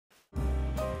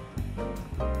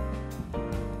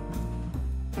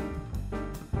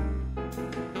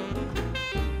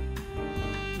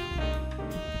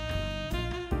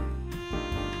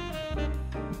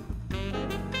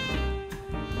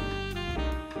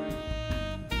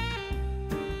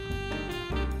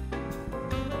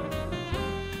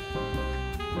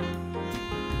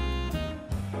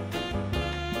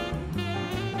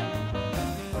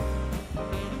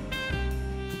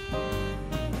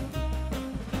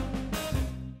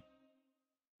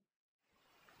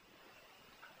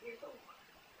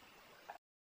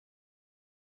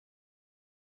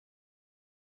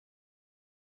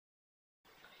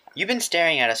You've been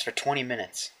staring at us for 20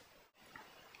 minutes.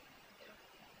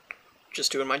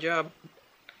 Just doing my job.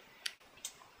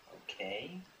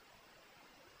 Okay.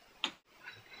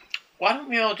 Why don't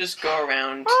we all just go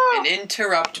around and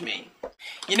interrupt me?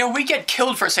 You know, we get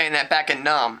killed for saying that back in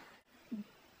Nam.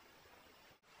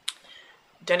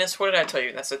 Dennis, what did I tell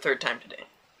you? That's the third time today.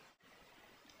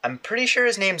 I'm pretty sure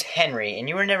his name's Henry, and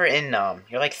you were never in Nam.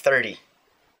 You're like 30.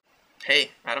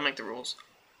 Hey, I don't make the rules.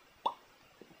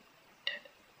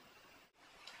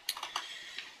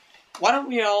 Why don't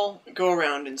we all go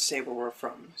around and say where we're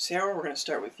from? Sarah, we're going to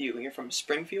start with you. You're from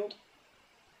Springfield?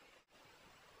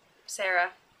 Sarah.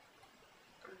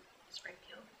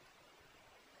 Springfield.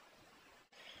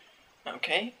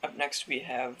 Okay, up next we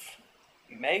have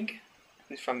Meg,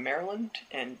 who's from Maryland,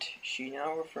 and she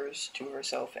now refers to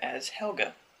herself as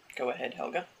Helga. Go ahead,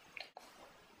 Helga.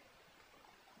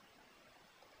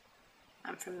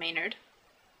 I'm from Maynard.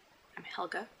 I'm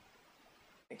Helga.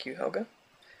 Thank you, Helga.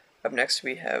 Up next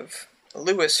we have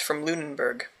Lewis from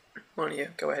Lunenburg. Why don't you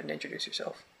go ahead and introduce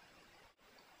yourself?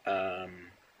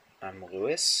 I'm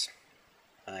Lewis.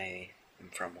 I am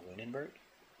from Lunenburg.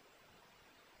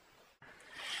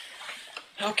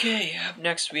 Okay, up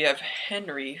next we have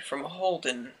Henry from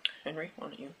Holden. Henry, why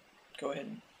don't you go ahead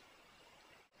and...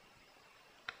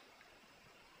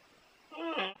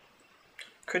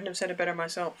 Couldn't have said it better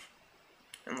myself.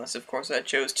 Unless, of course, I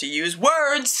chose to use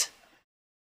words!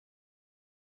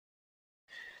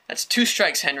 That's 2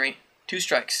 strikes, Henry. 2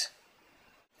 strikes.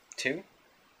 2?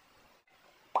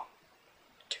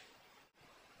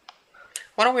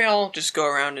 Why don't we all just go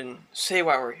around and say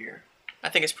why we're here? I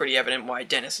think it's pretty evident why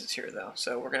Dennis is here, though,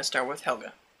 so we're going to start with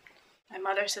Helga. My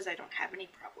mother says I don't have any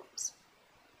problems.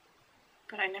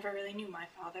 But I never really knew my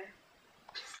father.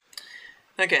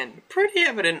 Again, pretty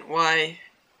evident why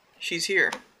she's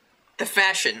here. The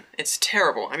fashion, it's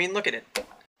terrible. I mean, look at it.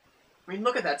 I mean,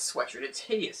 look at that sweatshirt. It's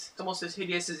hideous. It's almost as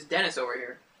hideous as Dennis over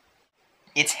here.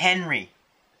 It's Henry.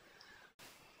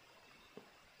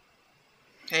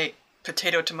 Hey,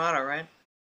 potato tomato, right?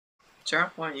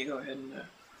 Sarah, why don't you go ahead and,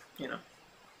 you know.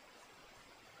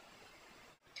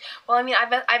 Well, I mean,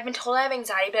 I've been told I have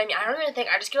anxiety, but I mean, I don't even think,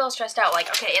 I just get a little stressed out. Like,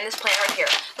 okay, in this plan right here,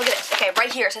 look at this. Okay,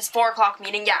 right here, it says 4 o'clock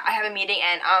meeting. Yeah, I have a meeting,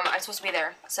 and I'm supposed to be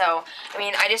there. So, I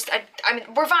mean, I mean,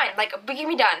 we're fine. Like, we can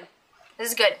be done. This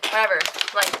is good. Whatever.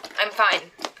 Like, I'm fine.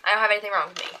 I don't have anything wrong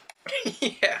with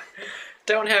me. Yeah,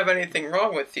 don't have anything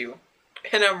wrong with you.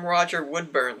 And I'm Rodger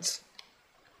Woodburns.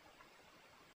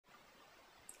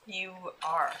 You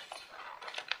are.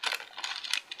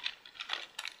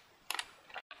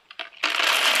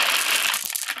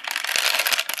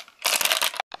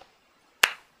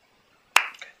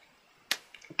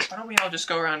 Why don't we all just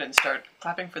go around and start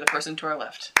clapping for the person to our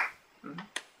left?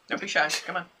 Don't be shy.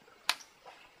 Come on.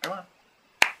 Come on.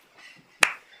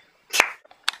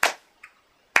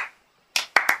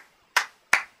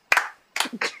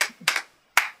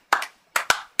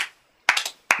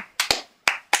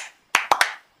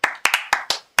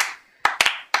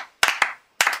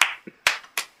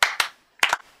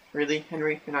 Really,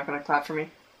 Henry? You're not going to clap for me?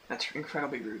 That's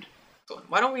incredibly rude.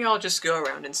 Why don't we all just go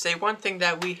around and say one thing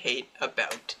that we hate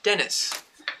about Dennis?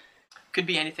 Could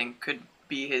be anything. Could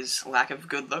be his lack of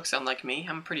good looks, unlike me.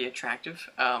 I'm pretty attractive.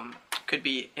 Could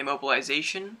be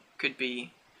immobilization. Could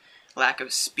be lack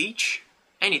of speech.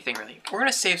 Anything, really. We're in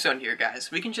a safe zone here, guys.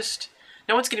 We can just...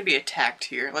 No one's going to be attacked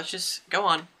here. Let's just go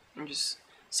on and just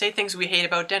say things we hate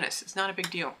about Dennis. It's not a big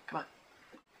deal. Come on.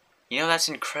 You know, that's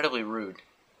incredibly rude.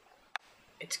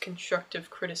 It's constructive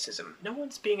criticism. No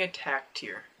one's being attacked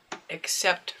here.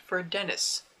 Except for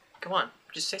Dennis. Come on.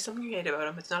 Just say something you hate about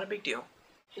him. It's not a big deal.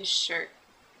 His shirt.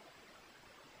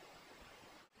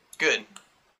 Good.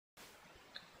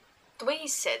 The way he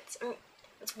sits, I mean,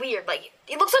 it's weird. Like,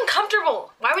 it looks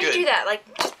uncomfortable. Why would you do that? Like,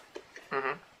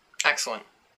 Excellent.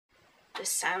 the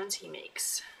sounds he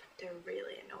makes, they're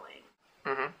really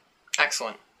annoying.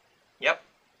 Excellent. Yep.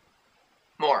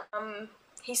 More.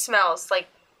 He smells, like,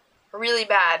 really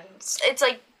bad. It's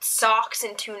like socks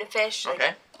and tuna fish. Like,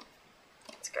 Okay.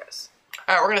 it's gross.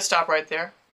 Alright, we're gonna stop right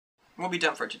there. We'll be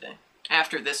done for today.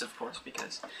 After this, of course,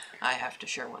 because I have to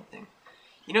share one thing.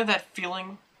 You know that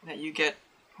feeling that you get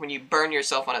when you burn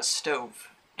yourself on a stove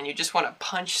and you just want to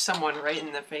punch someone right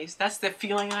in the face? That's the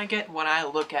feeling I get when I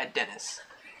look at Dennis.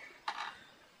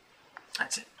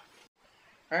 That's it.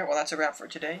 Alright, well that's a wrap for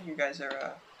today. You guys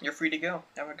are, you're free to go.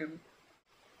 Have a good...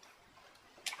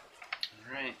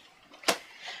 Alright.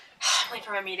 Wait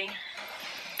for my meeting.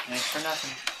 Thanks for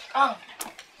nothing. Oh.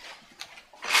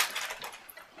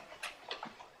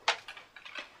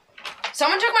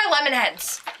 Someone took my lemon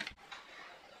heads.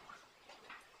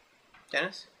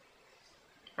 Dennis?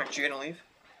 Aren't you gonna leave?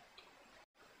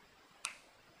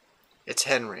 It's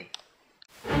Henry.